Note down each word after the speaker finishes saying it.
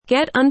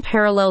Get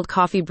unparalleled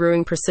coffee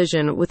brewing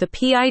precision with a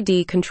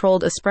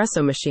PID-controlled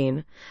espresso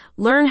machine.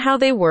 Learn how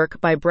they work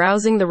by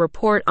browsing the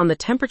report on the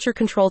temperature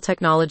control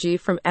technology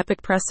from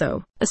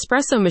Espresso.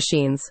 Espresso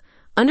machines.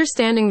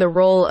 Understanding the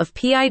role of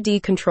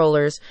PID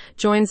controllers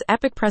joins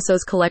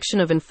Espresso's collection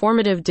of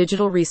informative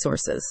digital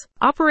resources.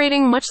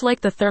 Operating much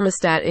like the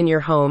thermostat in your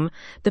home,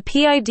 the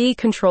PID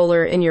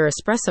controller in your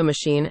espresso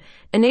machine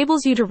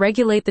enables you to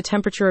regulate the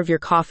temperature of your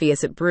coffee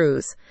as it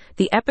brews,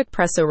 the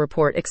Espresso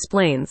report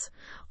explains.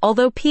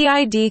 Although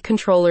PID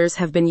controllers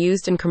have been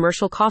used in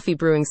commercial coffee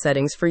brewing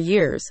settings for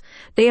years,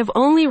 they have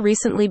only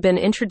recently been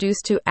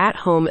introduced to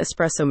at-home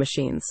espresso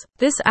machines.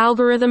 This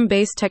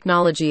algorithm-based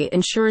technology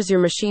ensures your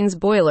machine's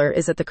boiler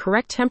is at the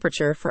correct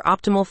temperature for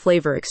optimal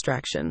flavor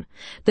extraction.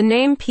 The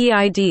name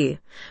PID,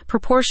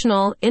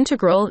 proportional,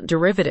 integral,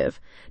 derivative,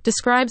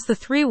 describes the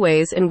three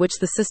ways in which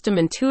the system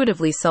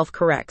intuitively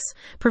self-corrects,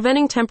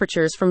 preventing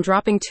temperatures from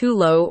dropping too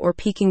low or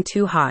peaking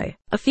too high.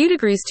 A few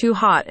degrees too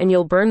hot and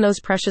you'll burn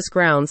those precious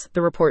grounds,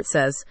 the report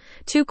says.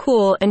 Too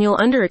cool and you'll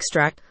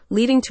under-extract,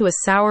 leading to a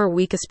sour,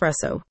 weak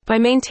espresso. By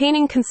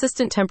maintaining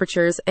consistent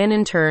temperatures and,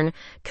 in turn,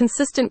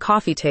 consistent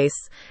coffee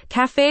tastes,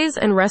 cafes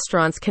and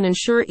restaurants can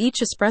ensure each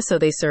espresso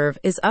they serve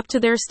is up to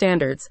their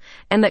standards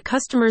and that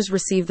customers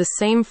receive the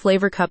same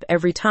flavor cup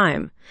every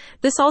time.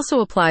 This also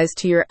applies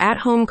to your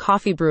at-home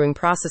coffee brewing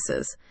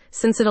processes,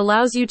 since it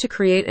allows you to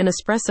create an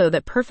espresso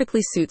that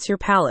perfectly suits your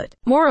palate.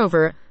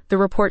 Moreover, the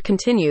report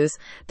continues,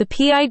 the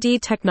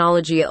PID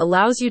technology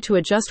allows you to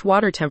adjust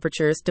water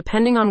temperatures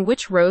depending on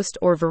which roast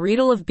or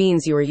varietal of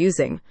beans you are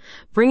using,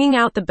 bringing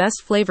out the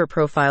best flavor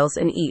profiles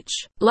in each.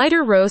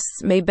 Lighter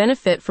roasts may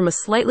benefit from a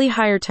slightly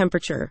higher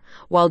temperature,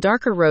 while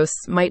darker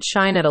roasts might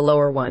shine at a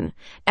lower one,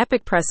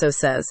 Espresso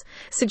says,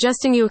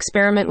 suggesting you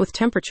experiment with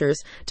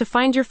temperatures to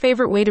find your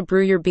favorite way to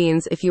brew your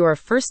beans if you are a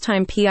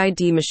first-time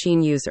PID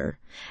machine user.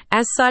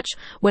 As such,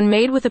 when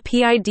made with a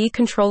PID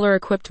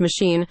controller-equipped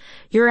machine,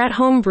 your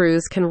at-home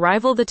brews can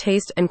rival the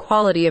taste and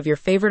quality of your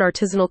favorite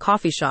artisanal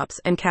coffee shops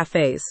and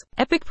cafes.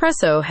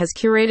 Espresso has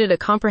curated a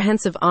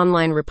comprehensive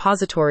online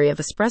repository of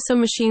espresso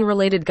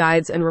machine-related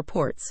guides and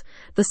reports.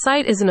 The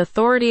site is an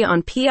authority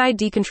on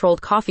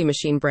PID-controlled coffee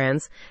machine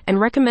brands and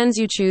recommends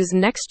you choose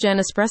Next Gen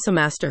Espresso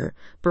Master,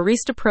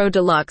 Barista Pro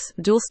Deluxe,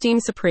 Dual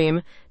Steam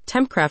Supreme,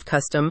 Tempcraft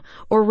Custom,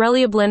 or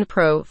Relia Blend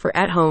Pro for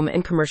at-home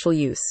and commercial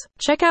use.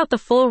 Check out the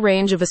full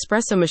range of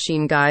espresso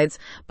machine guides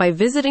by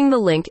visiting the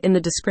link in the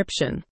description.